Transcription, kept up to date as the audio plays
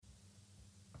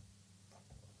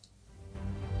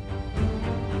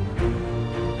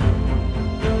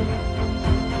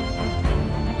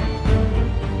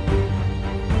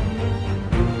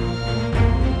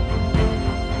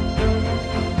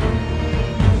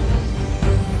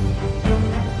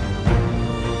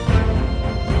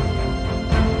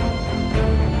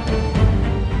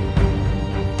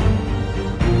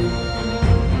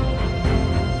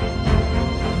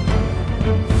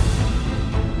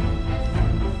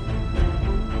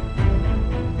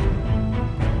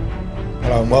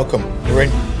welcome. You're in.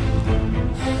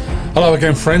 Hello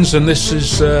again, friends, and this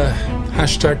is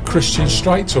hashtag Christian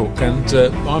Straight Talk, and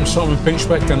I'm Simon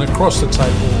Pinchbeck, and across the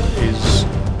table is,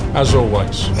 as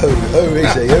always... Who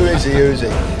is he?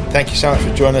 Thank you so much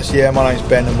for joining us. Yeah, my name's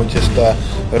Ben, and we just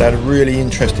had a really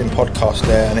interesting podcast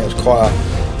there, and it was quite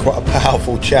a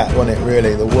powerful chat, wasn't it,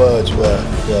 really? The words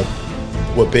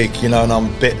were big, you know, and I'm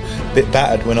a bit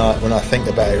battered when I think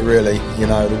about it, really. You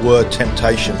know, the word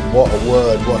temptation, what a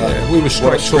word, we were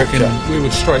straight talking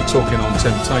on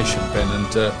temptation, Ben,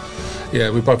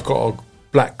 and we both got our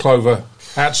black clover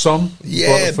hats on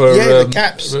for the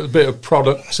caps, a bit of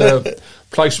product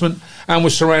placement, and we're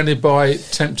surrounded by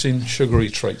tempting sugary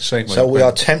treats, ain't we? So we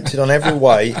are tempted on every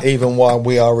way, even while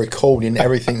we are recording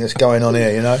everything that's going on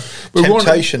here, you know.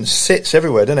 Temptation sits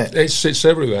everywhere, doesn't it? It sits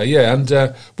everywhere, yeah,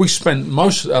 and we spent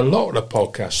a lot of the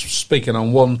podcast speaking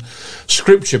on one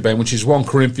scripture, Ben, which is 1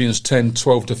 Corinthians 10,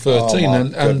 12 to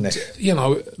 13, and you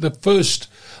know, the first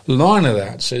line of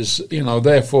that says, you know,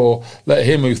 therefore let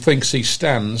him who thinks he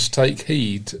stands take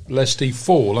heed lest he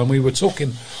fall. And we were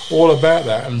talking all about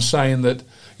that and saying that,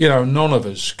 you know, none of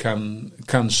us can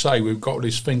say we've got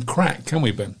this thing cracked, can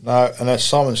we, Ben? No, and as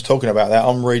Simon's talking about that,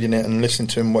 I'm reading it and listening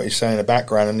to him what he's saying in the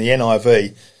background, and the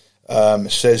NIV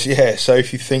says, so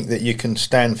if you think that you can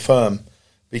stand firm,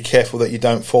 be careful that you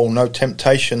don't fall. No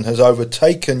temptation has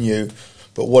overtaken you,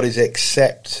 but what is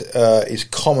except is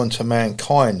common to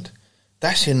mankind.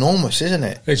 That's enormous, isn't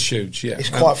it? It's huge, yeah. It's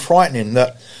quite frightening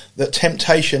that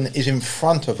temptation is in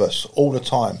front of us all the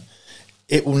time.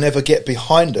 It will never get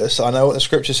behind us. I know what the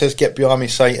scripture says, get behind me,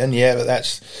 Satan. Yeah, but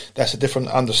that's a different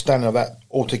understanding of that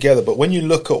altogether. But when you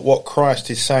look at what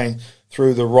Christ is saying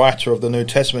through the writer of the New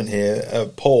Testament here,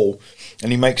 Paul,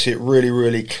 and he makes it really,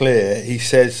 really clear, he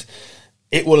says,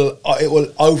 it will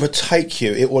overtake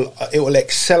you. It will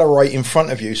accelerate in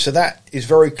front of you. So that is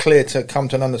very clear to come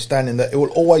to an understanding that it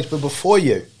will always be before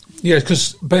you. Yeah,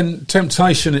 because, Ben,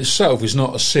 temptation itself is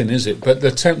not a sin, is it? But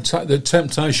the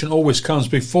temptation always comes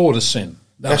before the sin.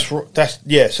 So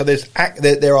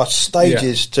there are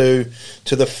stages to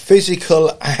the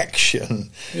physical action,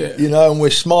 you know, and we're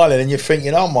smiling and you're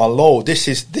thinking, oh my Lord, this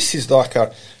is like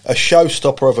a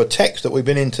showstopper of a text that we've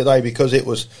been in today, because it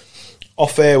was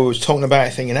off air, we was talking about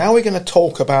it, thinking, how are we going to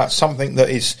talk about something that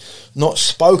is not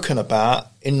spoken about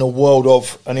in the world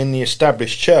of and in the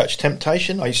established church?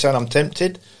 Temptation? Are you saying I'm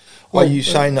tempted? Are you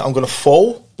saying that I'm going to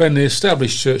fall? Ben, the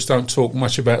established church don't talk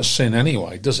much about sin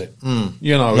anyway, does it?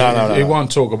 You know, it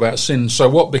won't talk about sin. So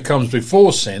what becomes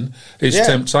before sin is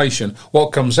temptation.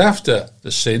 What comes after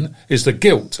the sin is the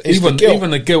guilt, even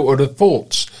the guilt of the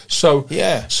thoughts. So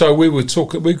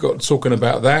we got talking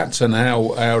about that, and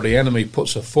how the enemy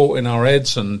puts a thought in our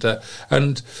heads, and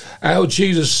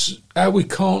how we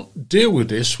can't deal with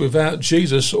this without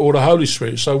Jesus or the Holy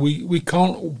Spirit. So we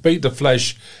can't beat the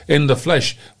flesh in the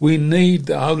flesh. We need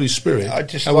the Holy Spirit,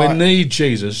 and we need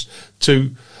Jesus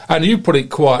to. And you put it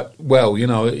quite well. You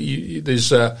know, we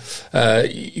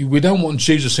don't want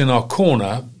Jesus in our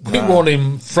corner. We want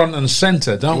him front and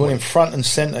centre, don't we? We want him front and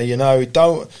centre. You know,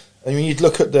 you'd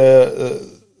look at the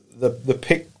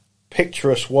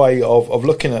picturesque way of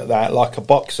looking at that, like a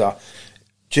boxer.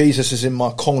 Jesus is in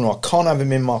my corner. I can't have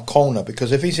him in my corner,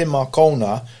 because if he's in my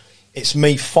corner, it's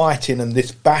me fighting, and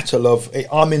this battle of,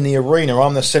 I'm in the arena,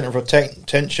 I'm the centre of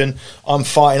attention, I'm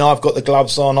fighting, I've got the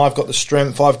gloves on, I've got the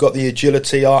strength, I've got the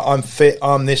agility, I'm fit,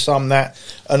 I'm this, I'm that,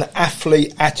 an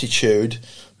athlete attitude.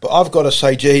 But I've got to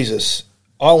say, Jesus,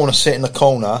 I want to sit in the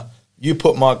corner, you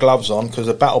put my gloves on, because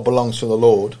the battle belongs to the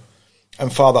Lord,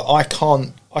 and Father, I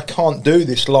can't do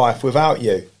this life without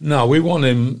you. No, we want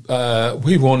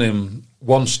him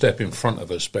one step in front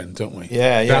of us, Ben, don't we?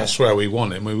 Yeah. That's where we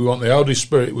want him. We want the Holy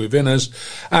Spirit within us.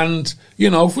 And, you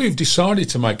know, if we've decided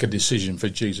to make a decision for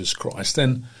Jesus Christ,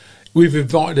 then we've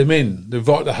invited him in.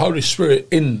 Invite the Holy Spirit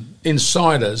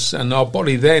inside us, and our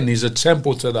body then is a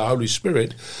temple to the Holy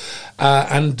Spirit.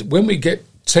 And when we get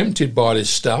tempted by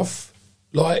this stuff,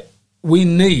 like, we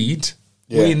need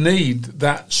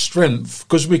that strength,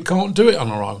 because we can't do it on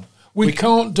our own. We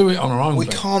can't do it on our own. We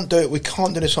can't do it. We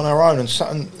can't do this on our own.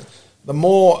 And the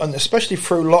more, and especially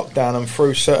through lockdown and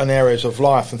through certain areas of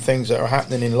life and things that are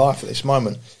happening in life at this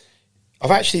moment,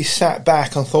 I've actually sat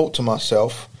back and thought to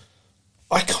myself,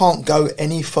 I can't go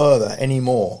any further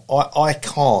anymore. I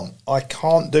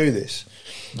can't do this.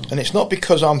 No. And it's not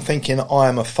because I'm thinking I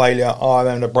am a failure, I'm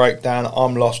having a breakdown,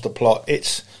 I'm lost the plot.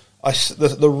 It's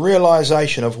the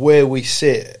realisation of where we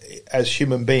sit as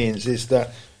human beings is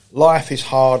that life is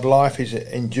hard, life is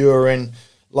enduring,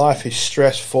 life is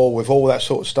stressful with all that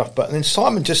sort of stuff. But then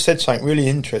Simon just said something really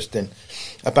interesting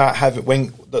about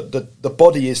when the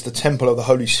body is the temple of the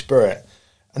Holy Spirit,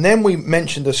 And then we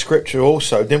mentioned the scripture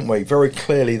also, didn't we? Very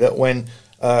clearly that when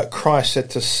Christ said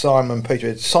to Simon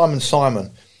Peter, Simon,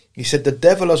 Simon, he said, the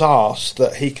devil has asked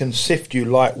that he can sift you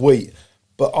like wheat,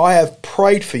 but I have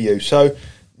prayed for you. So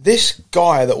this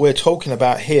guy that we're talking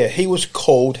about here, he was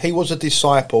called, he was a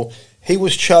disciple, he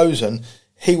was chosen,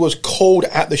 he was called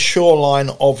at the shoreline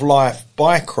of life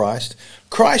by Christ.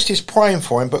 Christ is praying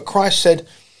for him, but Christ said,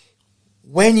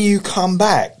 when you come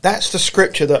back, that's the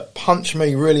scripture that punched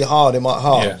me really hard in my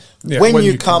heart. Yeah. Yeah, when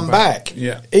you come back,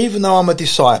 yeah. Even though I'm a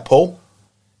disciple,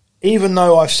 even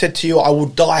though I've said to you, I will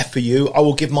die for you, I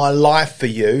will give my life for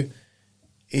you,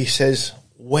 he says,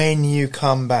 when you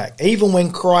come back, even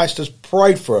when Christ has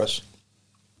prayed for us,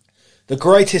 the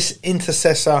greatest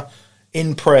intercessor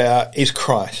in prayer is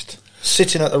Christ,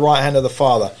 sitting at the right hand of the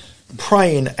Father,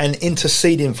 praying and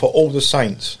interceding for all the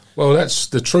saints. Well, that's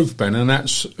the truth, Ben, and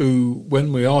that's who,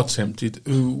 when we are tempted,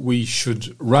 who we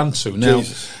should run to.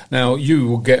 Now, you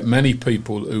will get many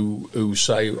people who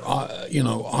say,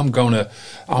 I'm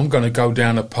gonna go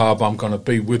down a pub, I'm gonna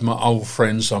be with my old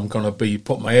friends, I'm gonna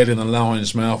put my head in the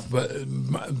lion's mouth. But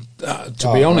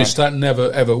to be honest, that never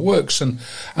ever works,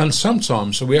 and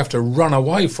sometimes we have to run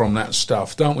away from that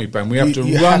stuff, don't we, Ben? We have to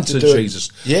run to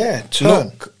Jesus. Yeah,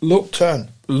 turn. Turn.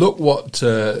 Look what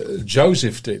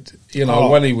Joseph did,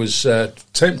 when he was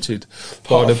tempted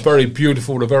by the very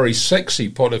beautiful, the very sexy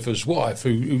Potiphar's wife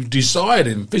who desired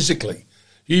him physically.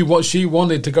 She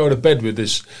wanted to go to bed with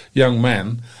this young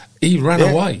man. He ran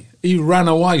away. He ran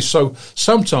away. So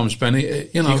sometimes, Benny,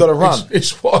 you got to run.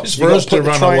 It's wise for us to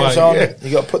run away. Yeah.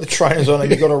 You got to put the trainers on,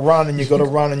 and you got to run, and you got to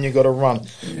run, and you got to run.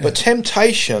 Yeah. But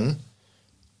temptation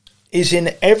is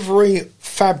in every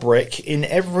fabric, in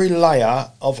every layer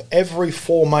of every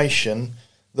formation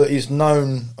that is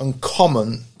known and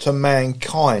common to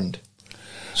mankind.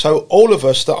 So all of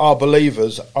us that are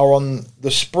believers are on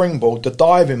the springboard, the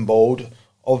diving board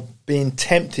of being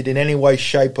tempted in any way,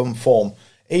 shape and form,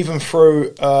 even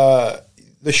through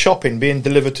the shopping being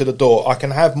delivered to the door. I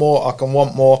can have more, I can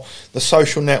want more, the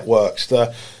social networks,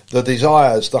 the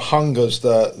desires, the hungers,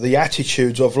 the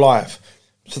attitudes of life.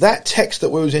 So that text that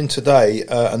we was in today,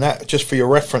 and that just for your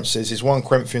references, is 1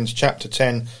 Corinthians chapter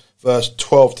 10, verse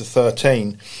 12 to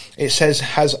 13. It says,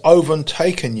 has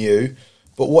overtaken you,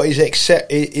 but what is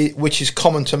which is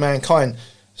common to mankind.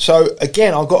 So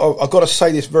again, I've got to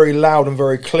say this very loud and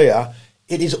very clear.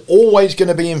 It is always going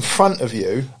to be in front of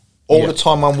you all the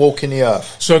time I'm walking the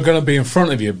earth. So going to be in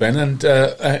front of you, Ben,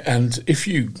 and if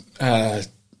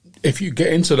you get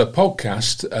into the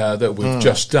podcast that we've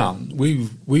just done,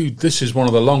 this is one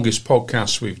of the longest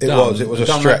podcasts we've done. It was a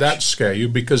Don't stretch. let that scare you,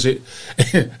 because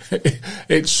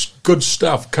it's good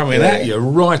stuff coming at you,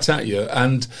 right at you,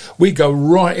 and we go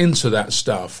right into that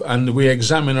stuff, and we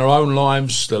examine our own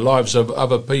lives, the lives of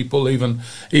other people, even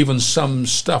some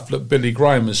stuff that Billy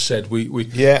Graham has said.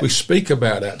 We speak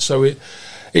about that. So it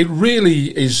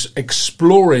really is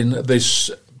exploring this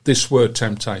word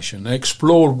temptation. They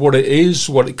explore what it is,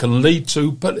 what it can lead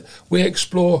to, but we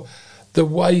explore the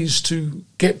ways to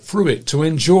get through it, to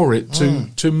endure it,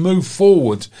 to move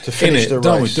forward to finish in it, the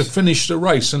race. To finish the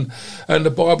race. And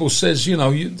the Bible says,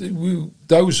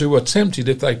 those who are tempted,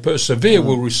 if they persevere,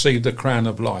 will receive the crown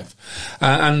of life.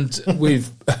 And we'll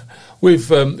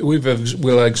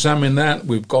examine that.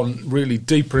 We've gone really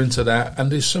deeper into that,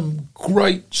 and there's some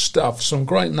great stuff, some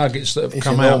great nuggets that have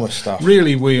come out. Stuff.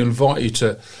 Really, we invite you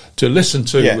to listen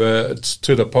to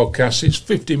the podcast. It's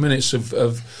 50 minutes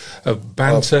of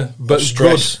banter, but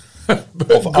stress,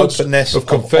 good, of openness, of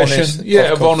confession,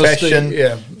 of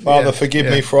honesty. Father, forgive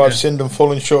me, for I've sinned and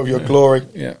fallen short of your glory.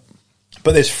 Yeah.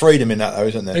 But there's freedom in that, though,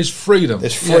 isn't there? There's freedom.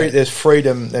 There's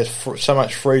freedom. There's so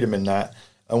much freedom in that.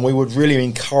 And we would really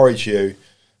encourage you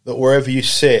that wherever you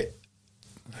sit,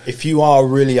 if you are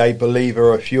really a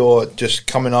believer, if you're just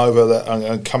coming over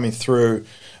and coming through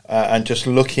and just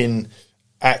looking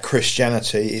at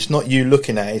Christianity, it's not you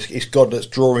looking at it, it's God that's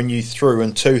drawing you through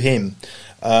and to him.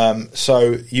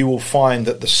 So you will find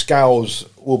that the scales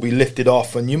will be lifted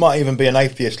off, and you might even be an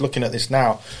atheist looking at this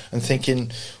now and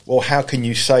thinking, well, how can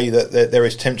you say that there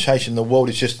is temptation? The world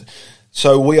is just...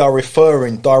 So we are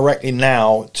referring directly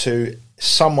now to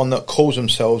someone that calls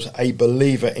themselves a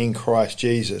believer in Christ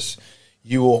Jesus.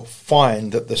 You will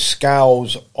find that the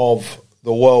scales of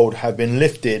the world have been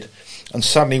lifted, and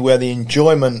suddenly where the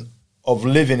enjoyment of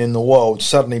living in the world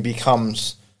suddenly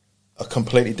becomes a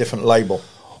completely different label.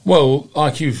 Well,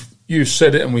 like you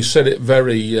said it, and we said it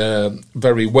very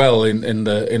very well in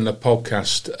the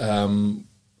podcast.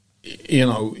 you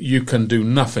know, you can do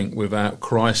nothing without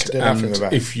Christ, and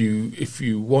if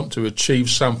you want to achieve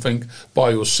something by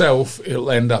yourself,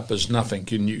 it'll end up as nothing,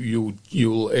 and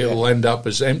it'll end up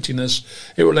as emptiness.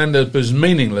 It will end up as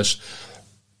meaningless.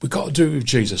 We've got to do it with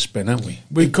Jesus, Ben, haven't we?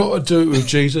 We've got to do it with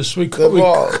Jesus. We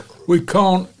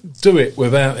can't do it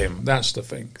without him. That's the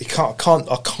thing.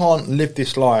 I can't live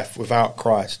this life without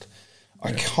Christ.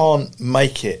 I can't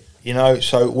make it. You know,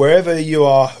 so wherever you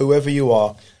are, whoever you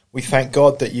are, we thank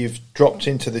God that you've dropped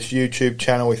into this YouTube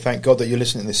channel. We thank God that you're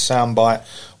listening to this soundbite.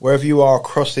 Wherever you are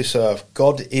across this earth,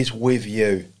 God is with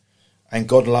you, and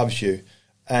God loves you.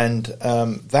 And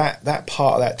that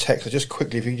part of that text, just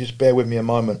quickly, if you just bear with me a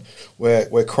moment,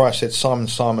 where Christ said, Simon,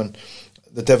 Simon,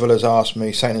 the devil has asked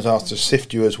me, Satan has asked to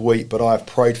sift you as wheat, but I have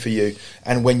prayed for you.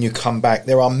 And when you come back,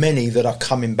 there are many that are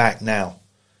coming back now.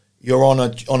 You're on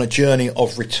a journey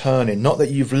of returning. Not that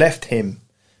you've left him,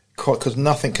 because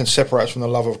nothing can separate us from the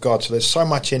love of God. So there's so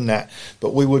much in that.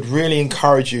 But we would really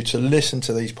encourage you to listen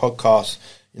to these podcasts,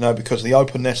 you know, because the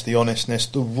openness, the honestness,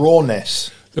 the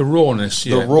rawness. The rawness,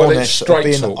 yeah. The rawness of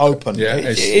being talk. Open. Yeah,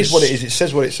 it is what it is. It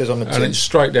says what it says on the tin. And it's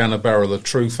straight down the barrel of the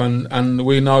truth. And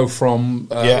we know from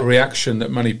reaction that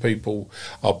many people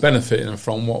are benefiting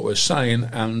from what we're saying.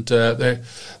 And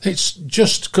it's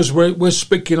just because we're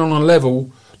speaking on a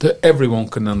level that everyone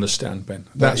can understand, Ben.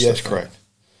 Yes, correct.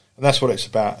 And that's what it's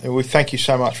about. And we thank you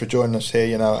so much for joining us here,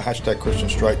 you know, at #Christian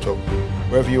Straight Talk.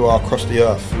 Wherever you are across the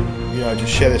earth, you know,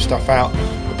 just share this stuff out.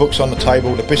 The book's on the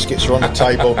table, the biscuits are on the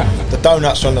table, the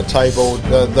donuts are on the table,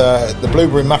 the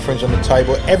blueberry muffins on the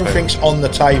table, everything's on the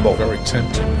table. Very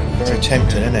tempting. Very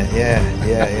tempting, isn't it? Yeah.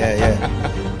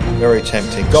 Very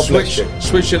tempting. God bless you.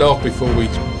 Switch it off before we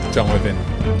dive in.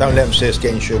 Don't let them see us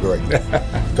getting sugary.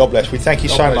 God bless. We thank you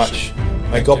so much.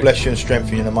 May God bless you and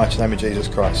strengthen you in the mighty name of Jesus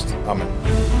Christ.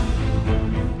 Amen.